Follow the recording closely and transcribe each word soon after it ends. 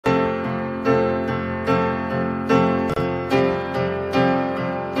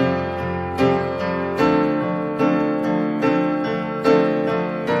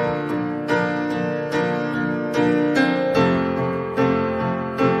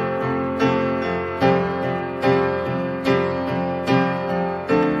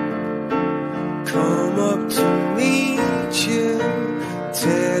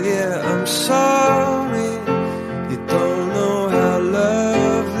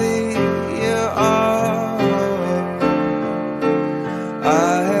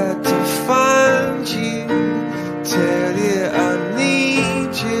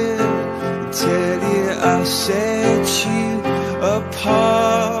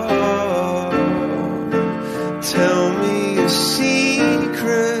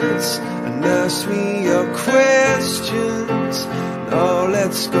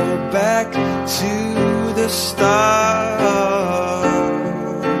let's go back to the start.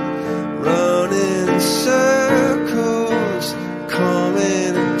 Running in circles,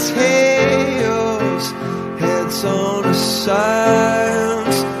 coming in tails, heads on the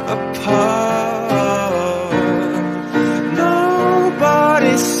sides apart.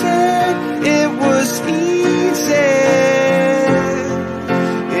 Nobody said it was easy.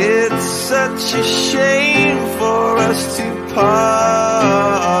 It's such a shame for us to part.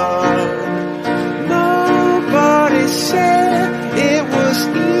 Nobody said it was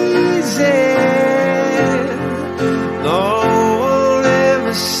easy. No one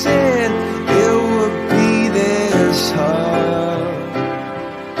ever said it would be this hard.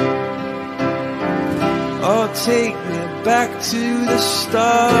 Oh, take me back to the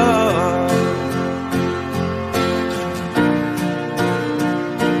start.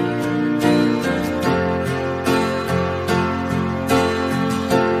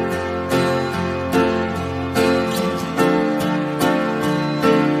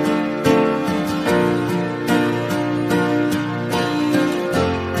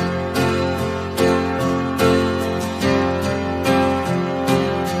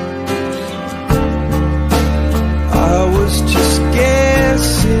 Just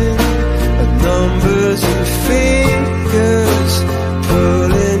guessing at numbers and figures,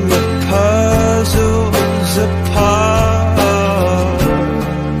 pulling your puzzles apart.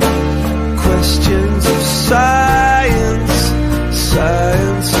 Questions of science,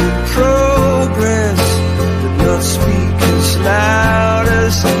 science and progress, did not speak as loud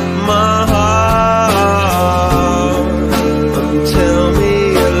as my heart. But tell me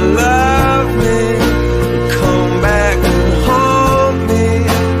you love me, come back and haunt me.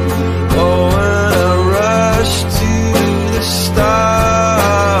 Oh, when I rush to the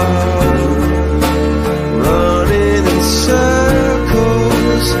start, running in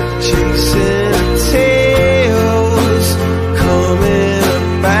circles, chasing tails, coming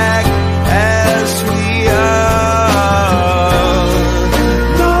back as we are.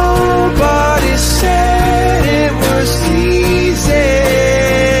 Nobody said it was easy.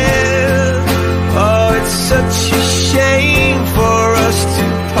 Oh, it's such a shame for us to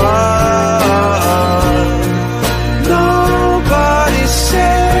part. Nobody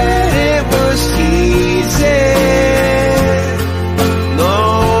said it was easy. No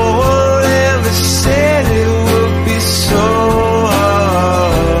one ever said it would be so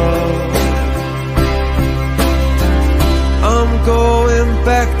hard. I'm going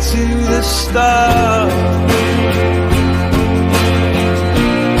back to the start.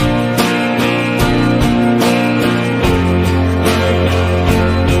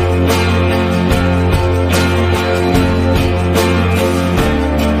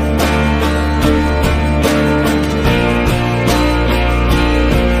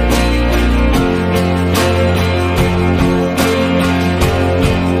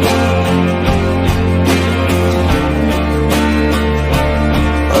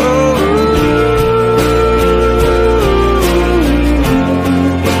 Oh,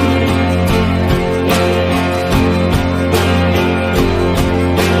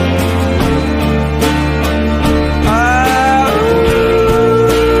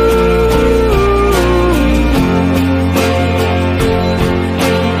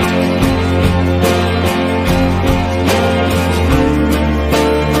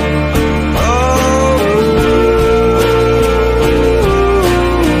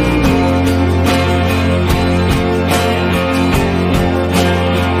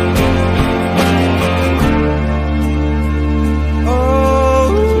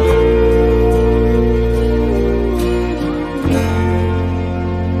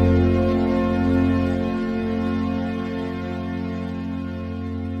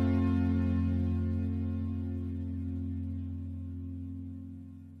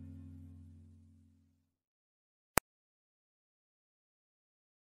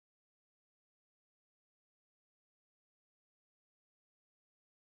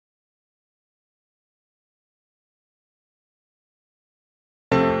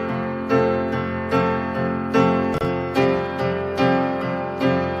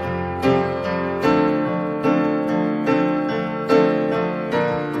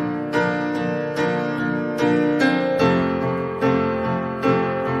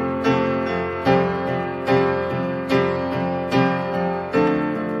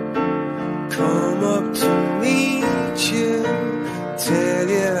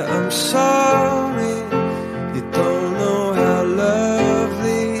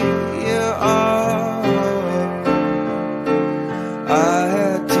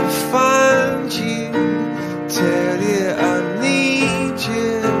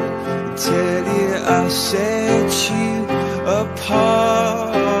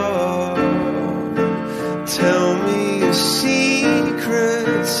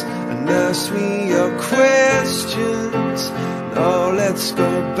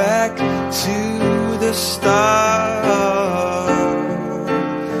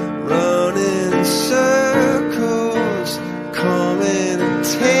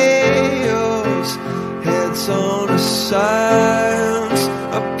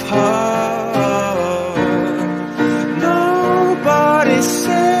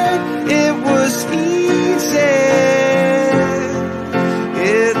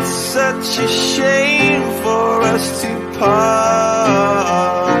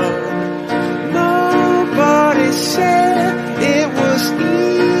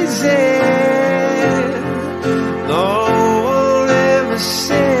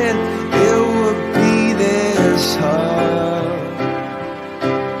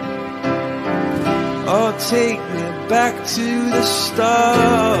 to the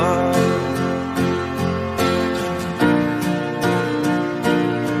start.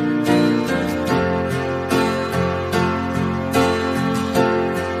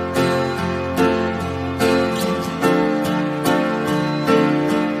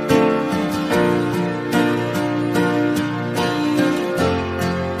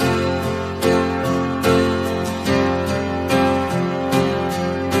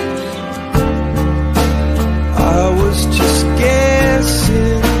 Just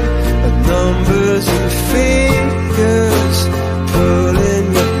guessing at numbers and figures, pulling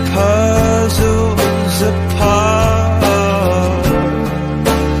your puzzles apart.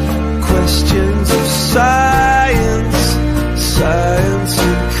 Questions of science, science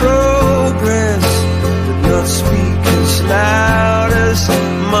and progress, but not speak as loud as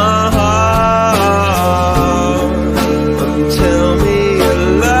my heart. Tell me you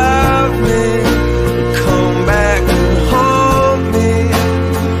love me, come back and haunt me.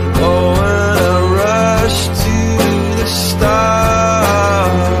 Oh, when I rush to the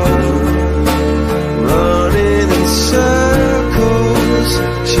start, running in circles,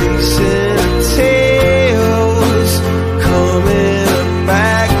 chasing tails, coming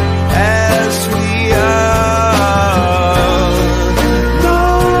back as we are.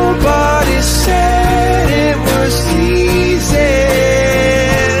 Nobody said it was easy.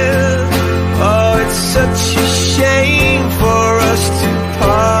 Oh, it's such a shame for us to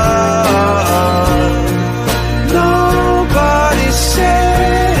part. Nobody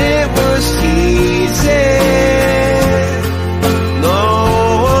said it was easy. No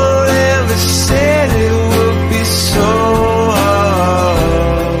one ever said it would be so hard.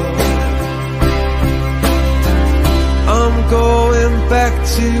 I'm going back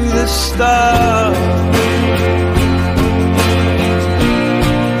to the start.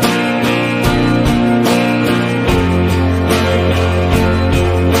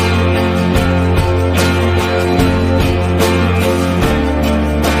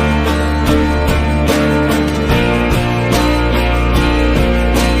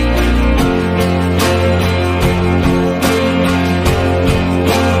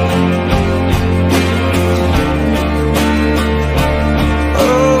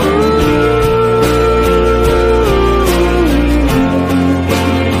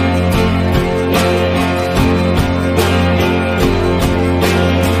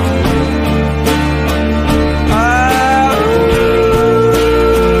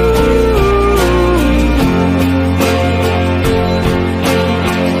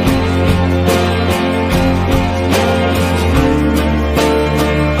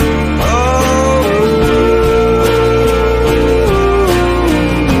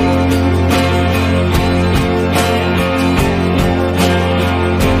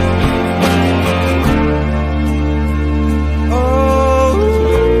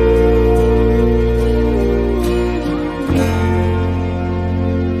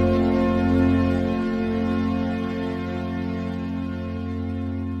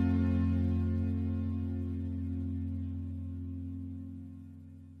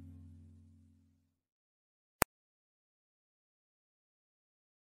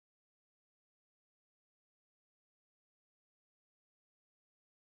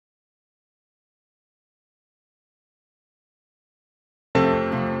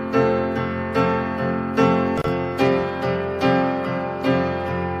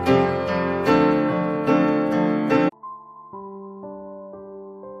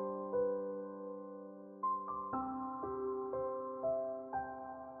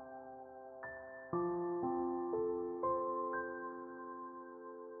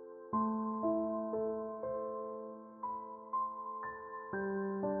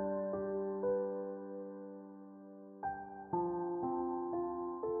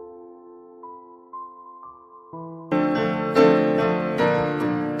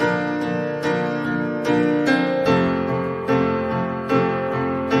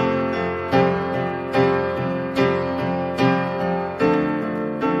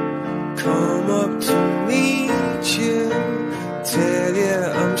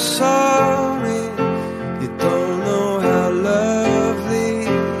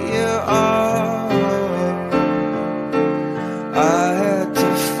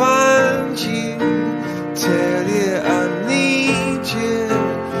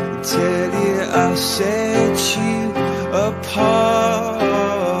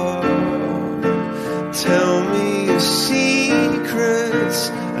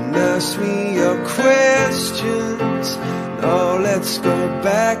 ask me your questions. Now let's go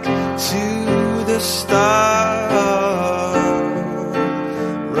back to the start.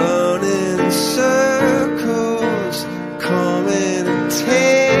 Running in circles,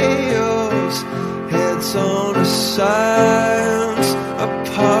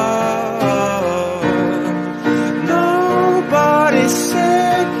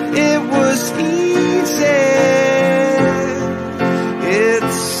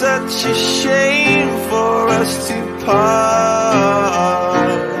 such a shame for us to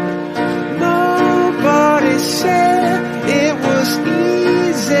part. Nobody said it was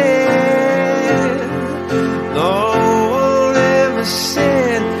easy. No one ever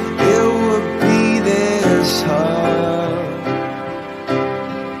said it would be this hard.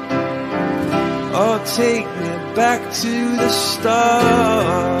 Oh, take me back to the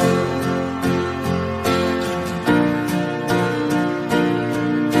start.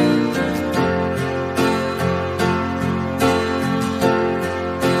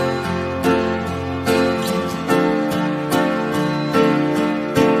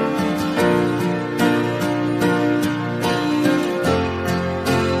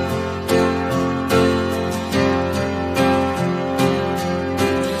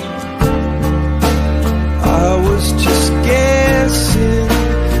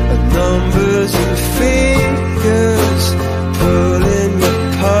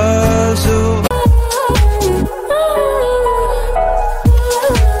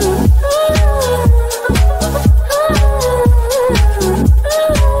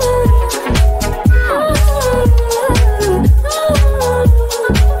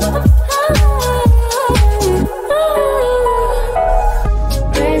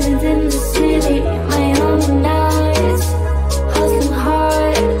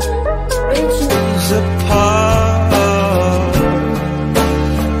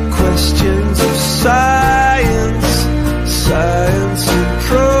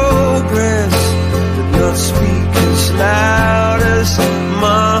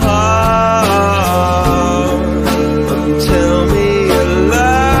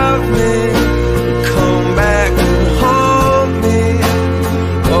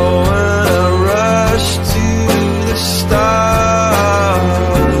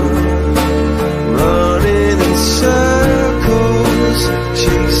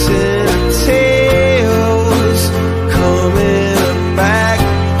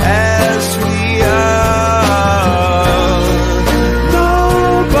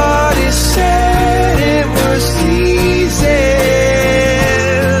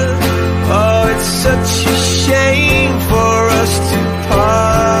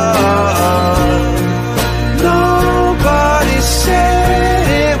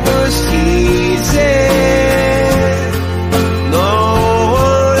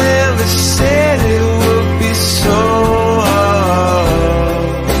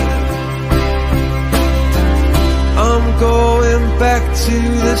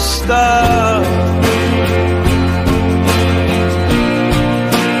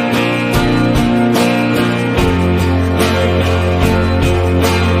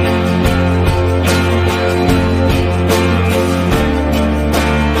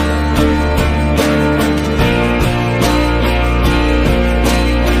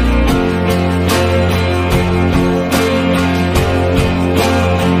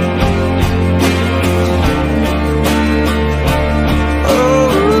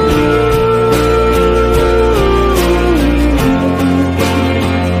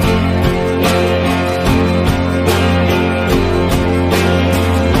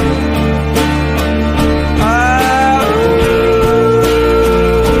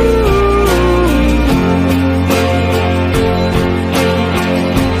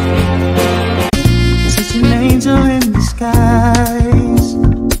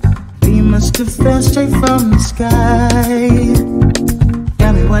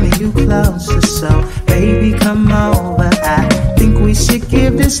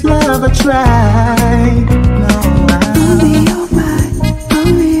 Love a try. No,